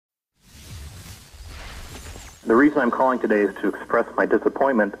The reason I'm calling today is to express my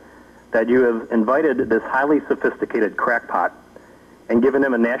disappointment that you have invited this highly sophisticated crackpot and given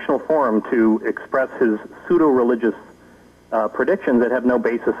him a national forum to express his pseudo-religious predictions that have no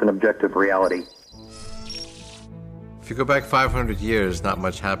basis in objective reality. If you go back 500 years, not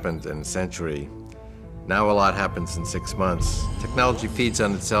much happened in a century. Now a lot happens in 6 months. Technology feeds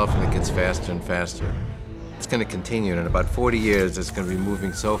on itself and it gets faster and faster. It's going to continue, and in about 40 years, it's going to be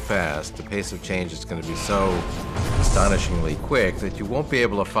moving so fast, the pace of change is going to be so astonishingly quick that you won't be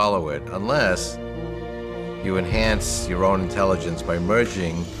able to follow it unless you enhance your own intelligence by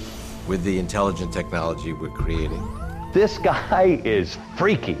merging with the intelligent technology we're creating. This guy is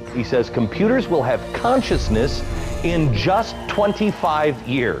freaky. He says computers will have consciousness in just 25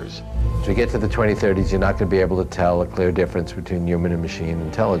 years. As we get to the 2030s, you're not going to be able to tell a clear difference between human and machine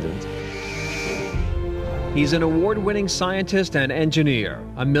intelligence. He's an award-winning scientist and engineer,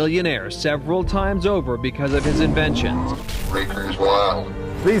 a millionaire several times over because of his inventions. Ray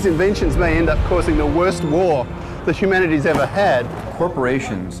Kurzweil. These inventions may end up causing the worst war that humanity's ever had.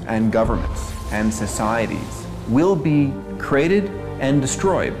 Corporations and governments and societies will be created and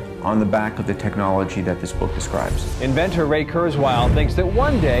destroyed on the back of the technology that this book describes. Inventor Ray Kurzweil thinks that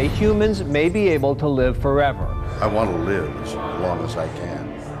one day humans may be able to live forever. I want to live as long as I can.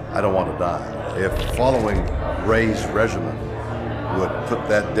 I don't want to die. If following Ray's regimen would put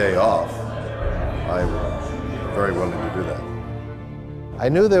that day off, I'm very willing to do that. I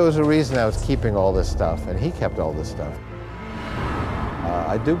knew there was a reason I was keeping all this stuff, and he kept all this stuff.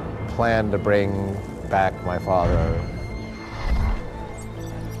 I do plan to bring back my father.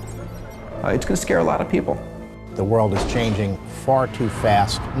 It's going to scare a lot of people. The world is changing far too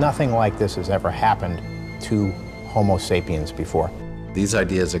fast. Nothing like this has ever happened to Homo sapiens before. These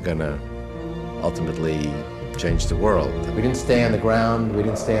ideas are going to ultimately change the world. We didn't stay on the ground, we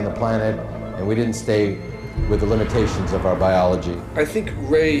didn't stay on the planet, and we didn't stay with the limitations of our biology. I think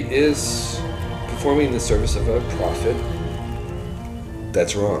Ray is performing the service of a prophet.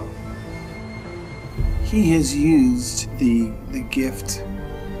 That's wrong. He has used the gift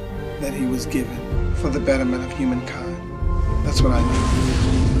that he was given for the betterment of humankind. That's what I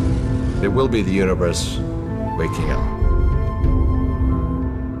know. It will be the universe waking up.